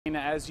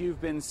As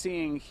you've been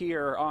seeing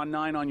here on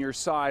 9 on your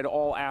side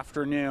all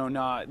afternoon,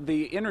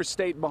 the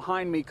interstate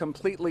behind me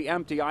completely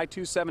empty,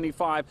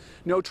 I-275,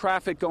 no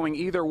traffic going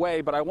either way,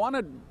 but I want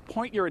to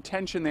point your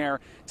attention there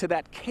to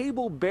that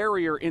cable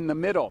barrier in the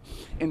middle.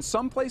 In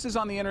some places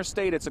on the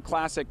interstate, it's a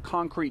classic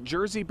concrete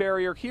jersey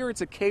barrier. Here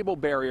it's a cable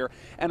barrier,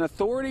 and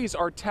authorities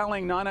are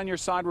telling 9 on your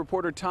side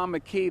reporter Tom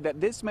McKee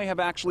that this may have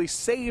actually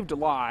saved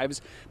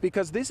lives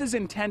because this is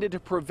intended to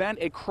prevent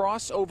a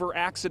crossover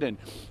accident,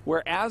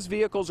 where as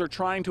vehicles are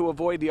trying to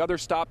avoid the other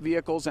stopped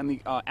vehicles and the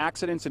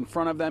accidents in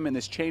front of them in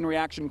this chain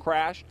reaction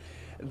crash,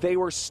 they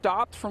were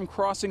stopped from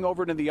crossing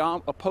over to the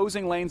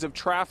opposing lanes of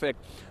traffic.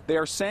 They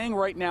are saying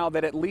right now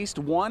that at least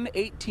one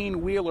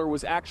 18-wheeler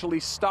was actually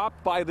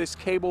stopped by this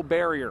cable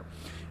barrier.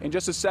 In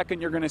just a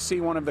second, you're going to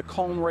see one of the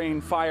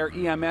Colerain fire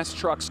EMS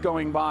trucks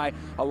going by.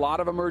 A lot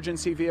of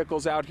emergency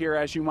vehicles out here,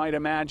 as you might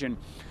imagine.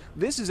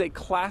 This is a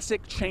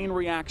classic chain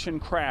reaction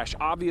crash.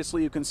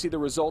 Obviously, you can see the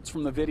results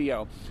from the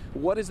video.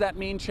 What does that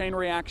mean, chain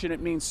reaction? It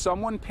means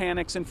someone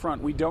panics in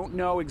front. We don't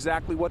know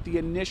exactly what the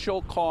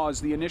initial cause,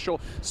 the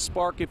initial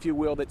spark, if you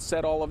will, that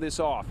set all of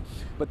this off.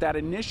 But that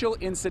initial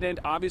incident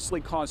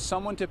obviously caused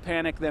someone to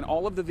panic. Then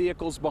all of the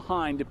vehicles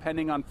behind,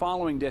 depending on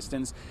following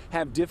distance,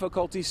 have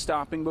difficulty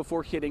stopping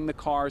before hitting the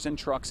cars and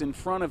trucks in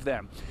front of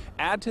them.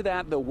 Add to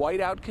that the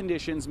whiteout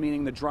conditions,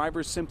 meaning the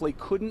drivers simply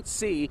couldn't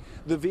see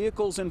the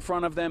vehicles in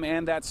front of them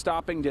and that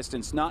stopping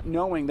distance, not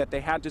knowing that they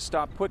had to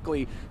stop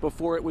quickly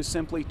before it was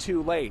simply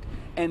too late.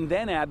 And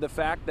then add the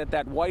fact that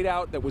that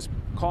whiteout that was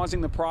causing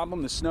the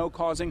problem, the snow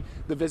causing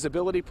the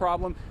visibility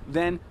problem,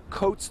 then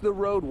coats the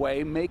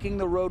roadway, making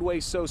the roadway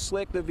so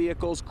slick the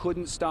vehicles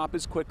couldn't stop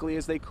as quickly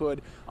as they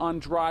could on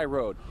dry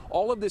road.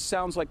 All of this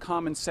sounds like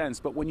common sense,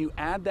 but when you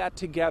add that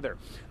together,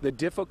 the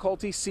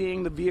difficulty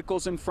seeing the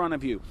vehicles in front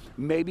of you,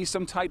 maybe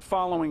some tight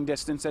following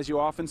distance as you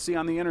often see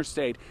on the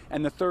interstate,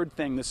 and the third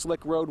thing, the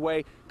slick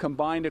roadway,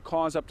 combined to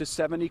cause up to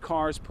 70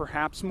 cars,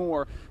 perhaps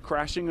more,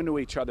 crashing into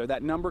each other.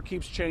 That number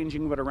keeps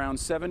changing, but around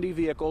 70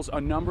 vehicles,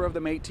 a number of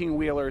them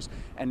 18-wheelers,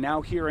 and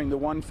now hearing the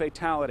one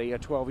fatality, a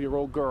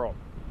 12-year-old girl.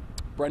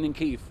 Brendan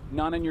Keefe,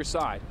 9 on your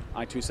side,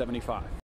 I-275.